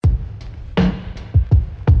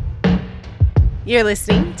You're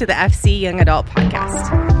listening to the FC Young Adult Podcast.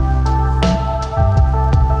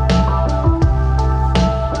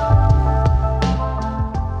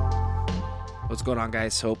 What's going on,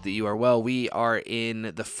 guys? Hope that you are well. We are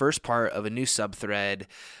in the first part of a new sub-thread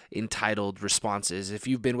entitled Responses. If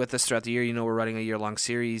you've been with us throughout the year, you know we're running a year-long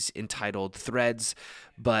series entitled Threads,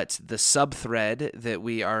 but the sub-thread that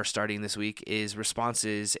we are starting this week is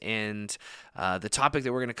Responses, and the topic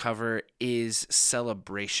that we're going to cover is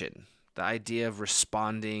celebration, the idea of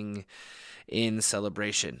responding in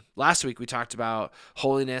celebration. Last week, we talked about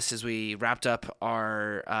holiness as we wrapped up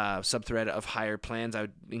our subthread of higher plans. I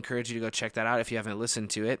would encourage you to go check that out if you haven't listened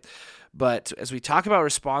to it. But as we talk about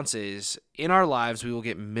responses, in our lives, we will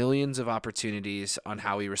get millions of opportunities on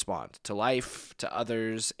how we respond to life, to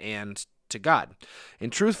others, and to God. And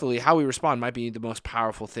truthfully, how we respond might be the most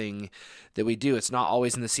powerful thing that we do. It's not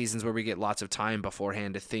always in the seasons where we get lots of time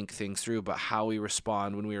beforehand to think things through, but how we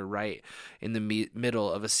respond when we are right in the middle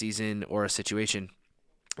of a season or a situation.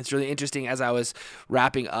 It's really interesting. As I was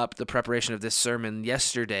wrapping up the preparation of this sermon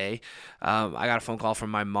yesterday, I got a phone call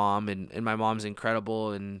from my mom, and my mom's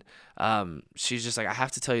incredible, and she's just like, I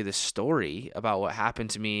have to tell you this story about what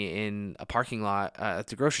happened to me in a parking lot at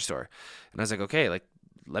the grocery store. And I was like, okay,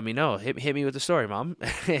 let me know. Hit me with the story, Mom.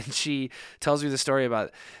 And she tells me the story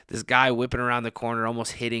about this guy whipping around the corner,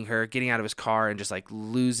 almost hitting her, getting out of his car, and just like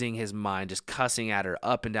losing his mind, just cussing at her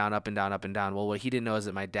up and down, up and down, up and down. Well, what he didn't know is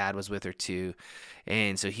that my dad was with her too.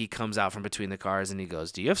 And so he comes out from between the cars and he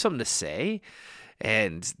goes, "Do you have something to say?"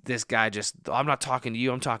 And this guy just, "I'm not talking to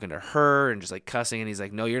you, I'm talking to her," and just like cussing. And he's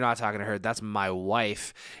like, "No, you're not talking to her. That's my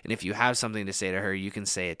wife. And if you have something to say to her, you can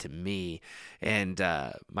say it to me." And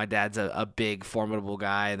my dad's a big, formidable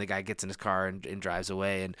guy, and the guy gets in his car and drives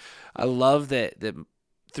away. And I love that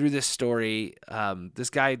through this story,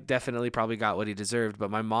 this guy definitely probably got what he deserved.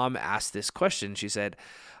 But my mom asked this question. She said,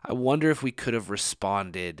 "I wonder if we could have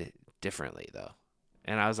responded differently, though."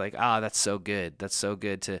 And I was like, that's so good. That's so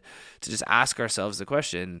good to just ask ourselves the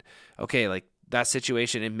question, okay, like that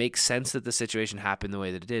situation, it makes sense that the situation happened the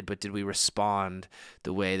way that it did, but did we respond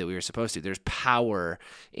the way that we were supposed to? There's power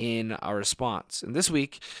in our response. And this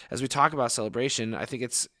week, as we talk about celebration, I think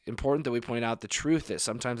it's important that we point out the truth that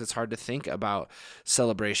sometimes it's hard to think about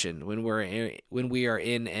celebration when we are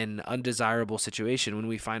in an undesirable situation, when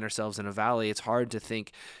we find ourselves in a valley. It's hard to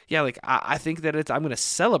think, I think that I'm going to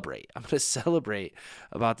celebrate. I'm going to celebrate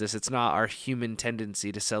about this. It's not our human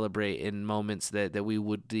tendency to celebrate in moments that we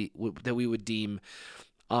would deem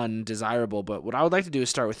undesirable. But what I would like to do is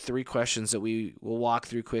start with 3 questions that we will walk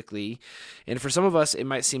through quickly. And for some of us, it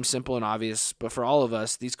might seem simple and obvious, but for all of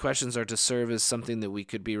us, these questions are to serve as something that we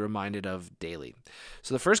could be reminded of daily.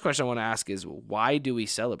 So the first question I want to ask is, why do we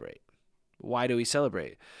celebrate? Why do we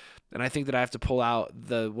celebrate? And I think that I have to pull out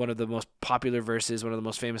one of the most popular verses, one of the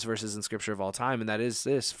most famous verses in Scripture of all time, and that is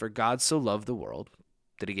this: "For God so loved the world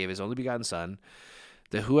that he gave his only begotten Son,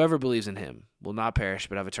 that whoever believes in him will not perish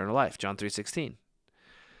but have eternal life." John 3:16.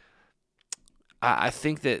 I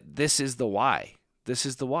think that this is the why. This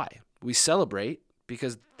is the why. We celebrate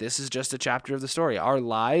because this is just a chapter of the story. Our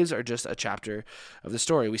lives are just a chapter of the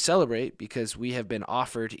story. We celebrate because we have been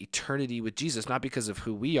offered eternity with Jesus, not because of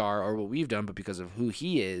who we are or what we've done, but because of who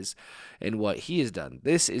he is and what he has done.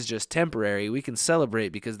 This is just temporary. We can celebrate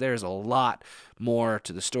because there's a lot more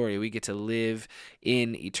to the story. We get to live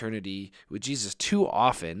in eternity with Jesus. Too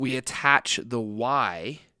often, we attach the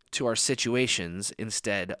why to our situations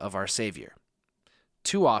instead of our Savior.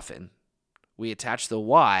 Too often, we attach the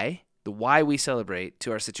why we celebrate,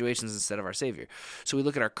 to our situations instead of our Savior. So we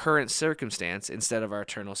look at our current circumstance instead of our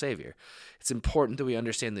eternal Savior. It's important that we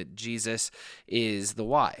understand that Jesus is the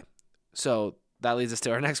why. So that leads us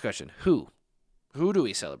to our next question. Who? Who do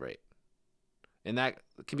we celebrate? And that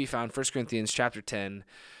can be found 1 Corinthians chapter 10,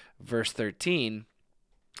 verse 13.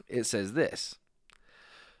 It says this: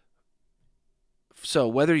 "So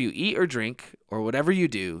whether you eat or drink or whatever you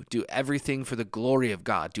do, do everything for the glory of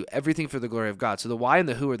God." Do everything for the glory of God. So the why and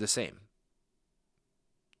the who are the same.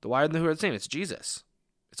 The why and the who are the same. It's Jesus.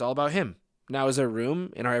 It's all about him. Now, is there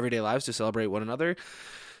room in our everyday lives to celebrate one another,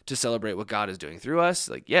 to celebrate what God is doing through us?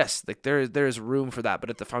 Yes, there is room for that.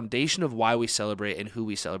 But at the foundation of why we celebrate and who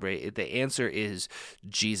we celebrate, the answer is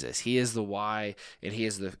Jesus. He is the why and he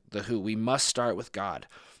is the who. We must start with God.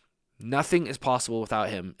 Nothing is possible without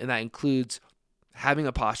him, and that includes having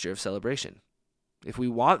a posture of celebration. If we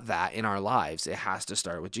want that in our lives, it has to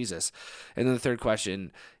start with Jesus. And then the third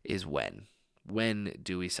question is when. When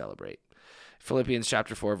do we celebrate? Philippians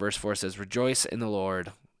chapter 4, verse 4 says, "Rejoice in the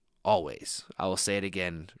Lord always." I will say it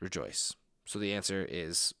again, rejoice. So the answer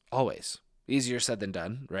is always. Easier said than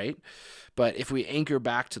done, right? But if we anchor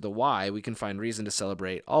back to the why, we can find reason to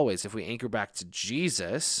celebrate always. If we anchor back to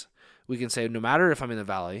Jesus, we can say, no matter if I'm in the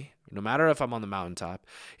valley, no matter if I'm on the mountaintop,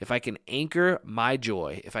 if I can anchor my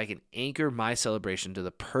joy, if I can anchor my celebration to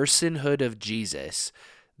the personhood of Jesus,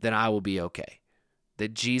 then I will be okay.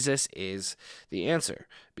 That Jesus is the answer,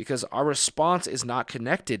 because our response is not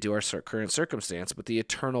connected to our current circumstance, but the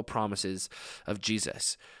eternal promises of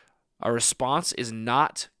Jesus. Our response is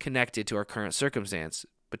not connected to our current circumstance,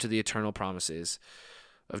 but to the eternal promises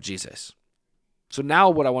of Jesus. So now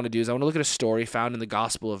what I want to do is I want to look at a story found in the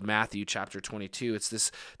Gospel of Matthew chapter 22. It's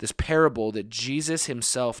this parable that Jesus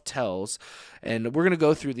himself tells, and we're going to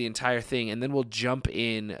go through the entire thing, and then we'll jump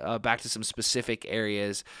in back to some specific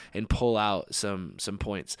areas and pull out some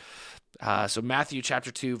points. So Matthew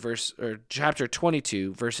chapter 22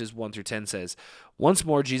 verses 1 through 10 says, "Once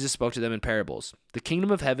more Jesus spoke to them in parables. The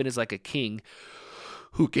kingdom of heaven is like a king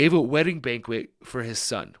who gave a wedding banquet for his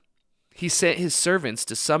son. He sent his servants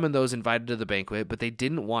to summon those invited to the banquet, but they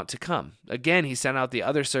didn't want to come. Again, he sent out the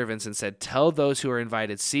other servants and said, 'Tell those who are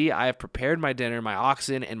invited, see, I have prepared my dinner, my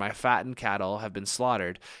oxen and my fattened cattle have been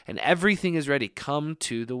slaughtered, and everything is ready. Come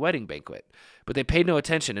to the wedding banquet.' But they paid no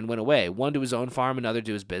attention and went away, one to his own farm, another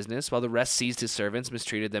to his business, while the rest seized his servants,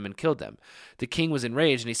 mistreated them, and killed them. The king was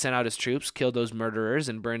enraged, and he sent out his troops, killed those murderers,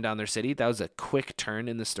 and burned down their city." That was a quick turn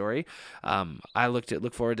in the story. I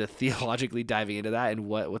look forward to theologically diving into that and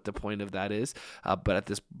what the point of that is. But at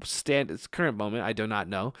this current moment, I do not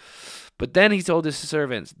know. But then he told his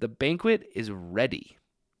servants, "The banquet is ready,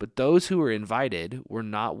 but those who were invited were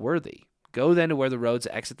not worthy. Go then to where the roads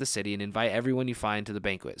exit the city and invite everyone you find to the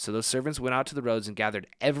banquet." So those servants went out to the roads and gathered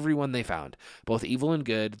everyone they found, both evil and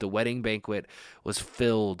good. The wedding banquet was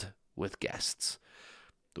filled with guests.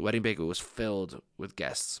 The wedding banquet was filled with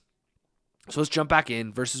guests. So let's jump back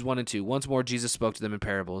in, verses 1 and 2. "Once more Jesus spoke to them in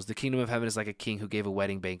parables. The kingdom of heaven is like a king who gave a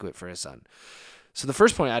wedding banquet for his son." So the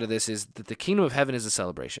first point out of this is that the kingdom of heaven is a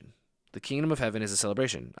celebration. The kingdom of heaven is a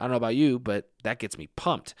celebration. I don't know about you, but that gets me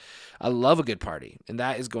pumped. I love a good party, and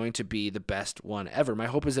that is going to be the best one ever. My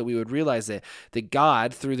hope is that we would realize that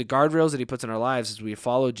God, through the guardrails that he puts in our lives as we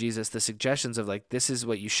follow Jesus, the suggestions of like, this is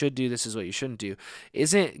what you should do, this is what you shouldn't do,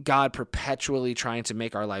 isn't God perpetually trying to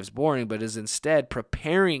make our lives boring, but is instead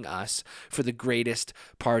preparing us for the greatest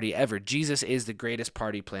party ever. Jesus is the greatest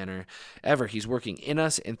party planner ever. He's working in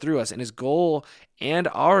us and through us, and his goal and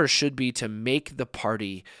ours should be to make the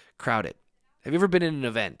party crowded. Have you ever been in an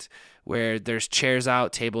event where there's chairs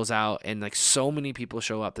out, tables out, and like so many people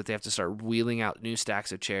show up that they have to start wheeling out new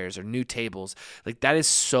stacks of chairs or new tables? Like that is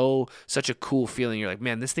such a cool feeling. You're like,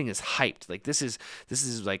 man, this thing is hyped. Like this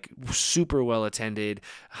is like super well attended.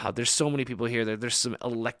 There's so many people here. There's some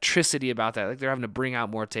electricity about that. Like they're having to bring out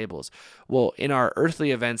more tables. Well, in our earthly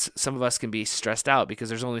events, some of us can be stressed out because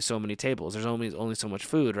there's only so many tables. There's only so much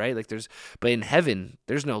food, right? But in heaven,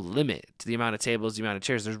 there's no limit to the amount of tables, the amount of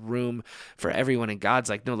chairs. There's room for everyone, and God's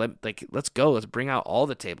like, no, let's go. Let's bring out all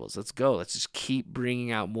the tables. Let's go. Let's just keep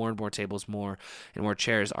bringing out more and more tables, more and more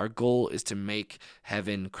chairs. Our goal is to make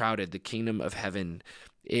heaven crowded. The kingdom of heaven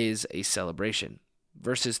is a celebration.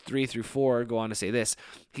 Verses 3 through 4 go on to say this: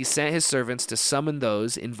 "He sent his servants to summon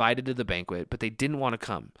those invited to the banquet, but they didn't want to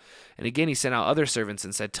come. And again, he sent out other servants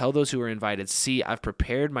and said, 'Tell those who are invited, see, I've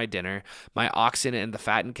prepared my dinner. My oxen and the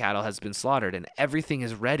fattened cattle has been slaughtered, and everything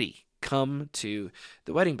is ready. Come to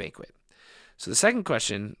the wedding banquet.'" So the second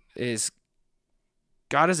question is,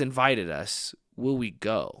 God has invited us. Will we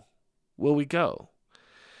go? Will we go?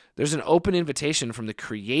 There's an open invitation from the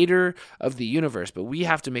creator of the universe, but we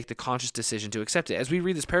have to make the conscious decision to accept it. As we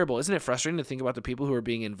read this parable, isn't it frustrating to think about the people who are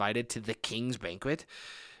being invited to the king's banquet?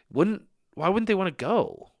 Why wouldn't they want to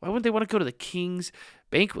go? Why wouldn't they want to go to the king's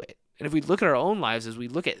banquet? And if we look at our own lives, as we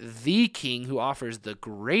look at the king who offers the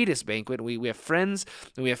greatest banquet, we have friends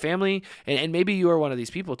and we have family, and maybe you are one of these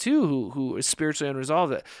people too who is spiritually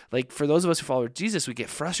unresolved. That, like, for those of us who follow Jesus, we get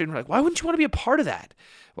frustrated. We're like, why wouldn't you want to be a part of that?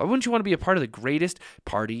 Why wouldn't you want to be a part of the greatest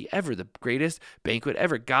party ever, the greatest banquet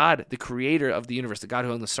ever? God, the creator of the universe, the God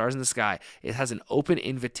who owns the stars in the sky, it has an open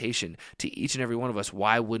invitation to each and every one of us.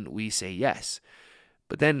 Why wouldn't we say yes?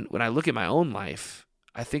 But then when I look at my own life,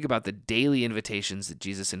 I think about the daily invitations that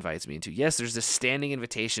Jesus invites me into. Yes, there's this standing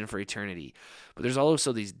invitation for eternity, but there's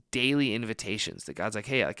also these daily invitations that God's like,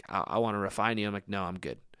 hey, like I want to refine you. I'm like, no, I'm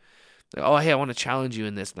good. Like, oh, hey, I want to challenge you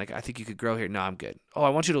in this. Like, I think you could grow here. No, I'm good. Oh, I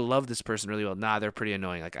want you to love this person really well. Nah, they're pretty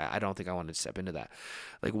annoying. Like, I don't think I want to step into that.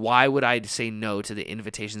 Like, why would I say no to the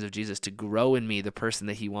invitations of Jesus to grow in me the person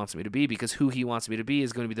that he wants me to be? Because who he wants me to be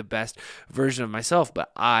is going to be the best version of myself.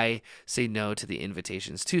 But I say no to the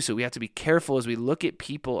invitations too. So we have to be careful as we look at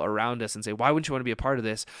people around us and say, why wouldn't you want to be a part of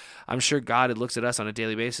this? I'm sure God looks at us on a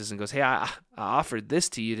daily basis and goes, hey, I offered this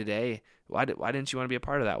to you today. Why didn't you want to be a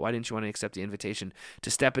part of that? Why didn't you want to accept the invitation to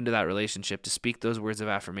step into that relationship, to speak those words of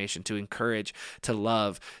affirmation, to encourage, to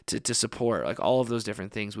love, to support, like all of those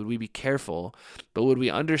different things? Would we be careful? But would we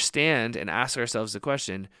understand and ask ourselves the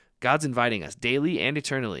question, God's inviting us daily and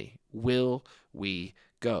eternally. Will we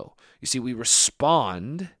go? You see, we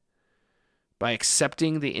respond by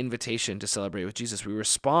accepting the invitation to celebrate with Jesus. We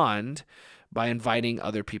respond by inviting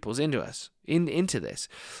other people's into this.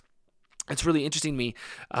 It's really interesting to me.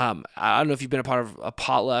 I don't know if you've been a part of a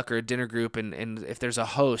potluck or a dinner group, and if there's a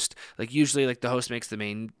host, like usually like the host makes the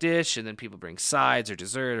main dish and then people bring sides or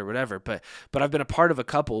dessert or whatever. But I've been a part of a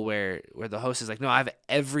couple where the host is like, no, I have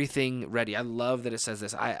everything ready. I love that it says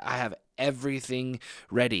this. I have everything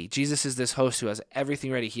ready. Jesus is this host who has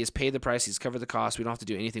everything ready. He has paid the price. He's covered the cost. We don't have to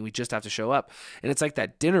do anything. We just have to show up. And it's like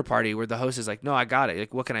that dinner party where the host is like, no, I got it.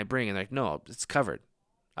 Like, what can I bring? And they're like, no, it's covered.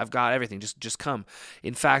 I've got everything. Just come.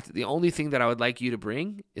 In fact, the only thing that I would like you to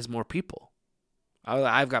bring is more people.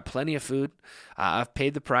 I've got plenty of food. I've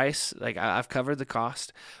paid the price. Like I've covered the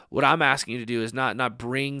cost. What I'm asking you to do is not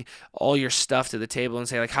bring all your stuff to the table and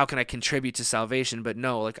say like, how can I contribute to salvation? But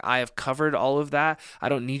no, like I have covered all of that. I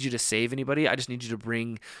don't need you to save anybody. I just need you to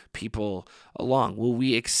bring people along. Will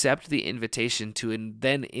we accept the invitation to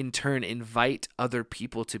then in turn invite other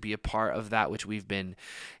people to be a part of that which we've been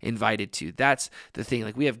invited to? That's the thing.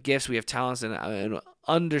 Like we have gifts, we have talents, and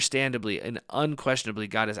understandably and unquestionably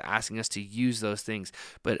God is asking us to use those things,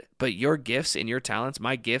 but your gifts and your talents,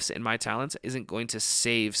 my gifts and my talents, isn't going to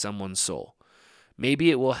save someone's soul.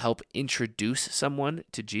 Maybe it will help introduce someone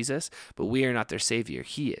to Jesus, but we are not their savior.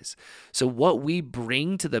 He is. So what we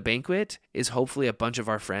bring to the banquet is hopefully a bunch of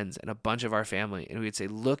our friends and a bunch of our family. And we would say,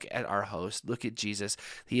 look at our host, look at Jesus.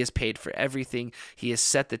 He has paid for everything. He has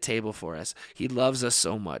set the table for us. He loves us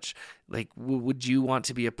so much. Like, would you want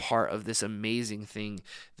to be a part of this amazing thing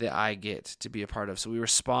that I get to be a part of? So we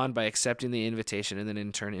respond by accepting the invitation and then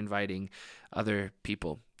in turn inviting other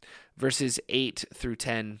people. Verses 8 through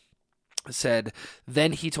 10 said,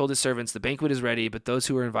 then he told his servants, the banquet is ready, but those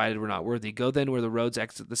who were invited were not worthy. Go then where the roads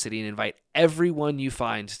exit the city and invite everyone you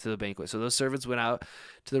find to the banquet. So those servants went out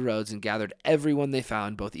to the roads and gathered everyone they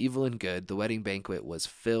found, both evil and good. The wedding banquet was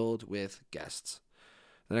filled with guests.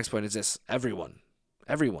 The next point is this: everyone.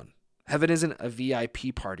 Heaven isn't a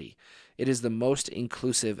VIP party. It is the most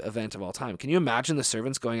inclusive event of all time. Can you imagine the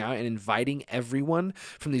servants going out and inviting everyone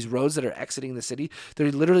from these roads that are exiting the city?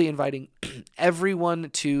 They're literally inviting everyone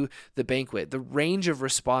to the banquet. The range of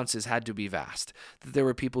responses had to be vast. There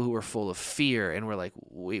were people who were full of fear and were like,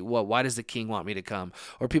 wait, what? Why does the king want me to come?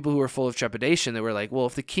 Or people who were full of trepidation that were like, well,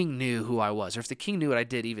 if the king knew who I was, or if the king knew what I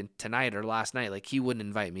did even tonight or last night, like he wouldn't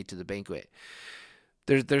invite me to the banquet.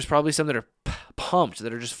 There's probably some that are pumped,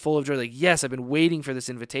 that are just full of joy. Like, yes, I've been waiting for this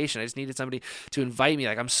invitation. I just needed somebody to invite me.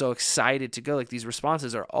 Like, I'm so excited to go. Like, these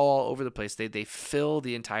responses are all over the place. They fill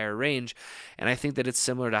the entire range. And I think that it's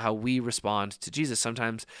similar to how we respond to Jesus.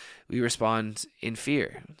 Sometimes we respond in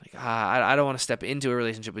fear. Like, I don't want to step into a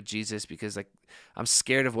relationship with Jesus because, like, I'm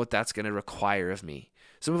scared of what that's going to require of me.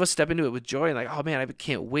 Some of us step into it with joy and like, oh man, I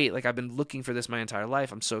can't wait. Like I've been looking for this my entire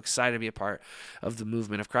life. I'm so excited to be a part of the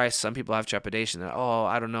movement of Christ. Some people have trepidation that, oh,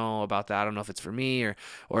 I don't know about that. I don't know if it's for me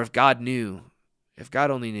or if God knew, if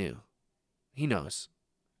God only knew. He knows.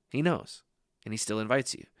 He knows. And he still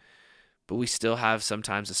invites you. But we still have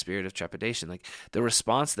sometimes a spirit of trepidation. Like the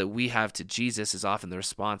response that we have to Jesus is often the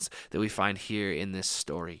response that we find here in this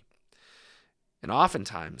story. And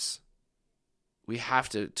oftentimes, we have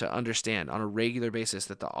to understand on a regular basis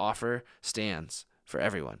that the offer stands for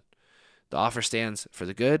everyone. The offer stands for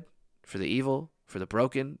the good, for the evil, for the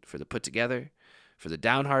broken, for the put together, for the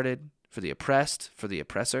downhearted, for the oppressed, for the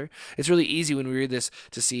oppressor. It's really easy when we read this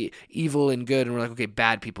to see evil and good, and we're like, okay,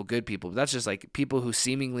 bad people, good people. But that's just like people who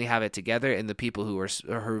seemingly have it together and the people who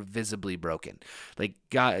are visibly broken. Like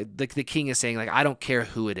God, like the king is saying, like, I don't care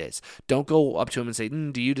who it is. Don't go up to him and say,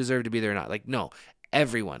 do you deserve to be there or not? Like, no,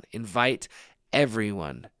 everyone, invite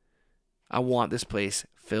everyone. I want this place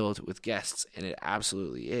filled with guests, and it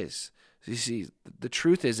absolutely is. So you see, the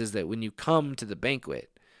truth is that when you come to the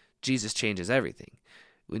banquet, Jesus changes everything.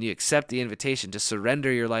 When you accept the invitation to surrender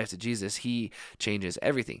your life to Jesus, he changes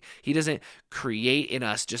everything. He doesn't create in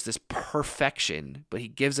us just this perfection, but he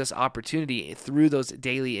gives us opportunity through those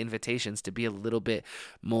daily invitations to be a little bit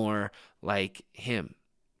more like him.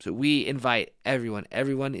 So we invite everyone.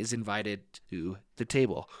 Everyone is invited to the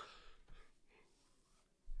table.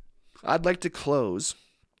 I'd like to close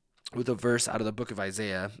with a verse out of the book of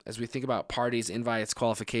Isaiah. As we think about parties, invites,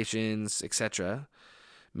 qualifications, etc.,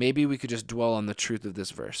 maybe we could just dwell on the truth of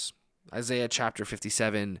this verse. Isaiah chapter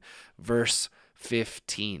 57, verse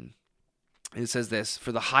 15. It says this,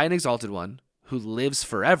 "For the high and exalted one who lives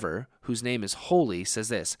forever, whose name is holy, says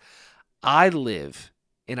this, I live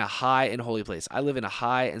in a high and holy place. I live in a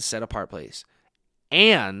high and set apart place,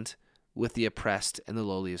 and with the oppressed and the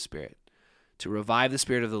lowly of spirit, to revive the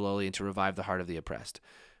spirit of the lowly and to revive the heart of the oppressed.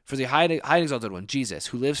 For the high and exalted one, Jesus,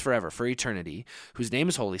 who lives forever for eternity, whose name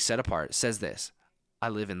is holy, set apart, says this, I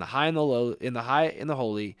live in the high and the low, in the high and the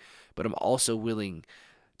holy, but I'm also willing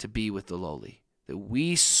to be with the lowly." That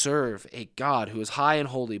we serve a God who is high and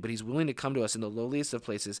holy, but he's willing to come to us in the lowliest of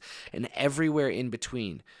places and everywhere in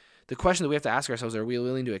between. The question that we have to ask ourselves, are we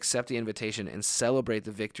willing to accept the invitation and celebrate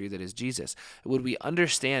the victory that is Jesus? Would we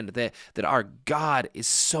understand that our God is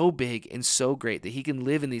so big and so great that he can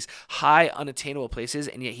live in these high, unattainable places,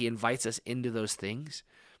 and yet he invites us into those things?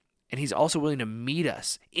 And he's also willing to meet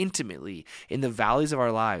us intimately in the valleys of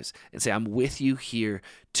our lives and say, I'm with you here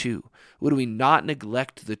too. Would we not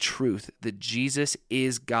neglect the truth that Jesus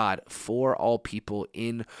is God for all people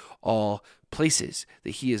in all places,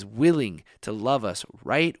 that he is willing to love us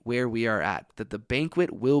right where we are at, that the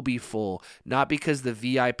banquet will be full, not because the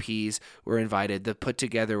VIPs were invited, the put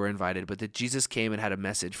together were invited, but that Jesus came and had a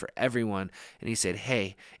message for everyone. And he said,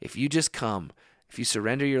 hey, if you just come, if you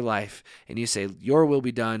surrender your life and you say, your will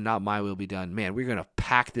be done, not my will be done, man, we're going to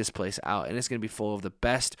pack this place out and it's going to be full of the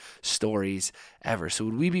best stories ever. So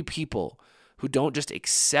would we be people who don't just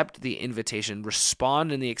accept the invitation,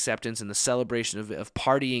 respond in the acceptance and the celebration of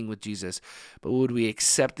partying with Jesus, but would we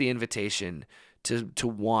accept the invitation to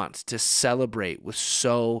want to celebrate with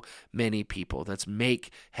so many people? Let's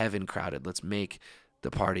make heaven crowded. Let's make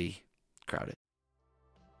the party crowded.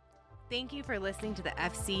 Thank you for listening to the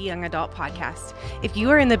FC Young Adult Podcast. If you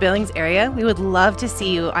are in the Billings area, we would love to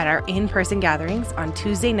see you at our in-person gatherings on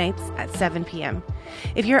Tuesday nights at 7 p.m.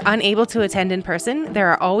 If you're unable to attend in person, there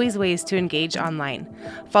are always ways to engage online.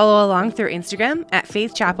 Follow along through Instagram at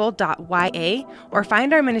faithchapel.ya or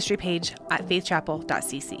find our ministry page at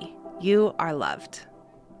faithchapel.cc. You are loved.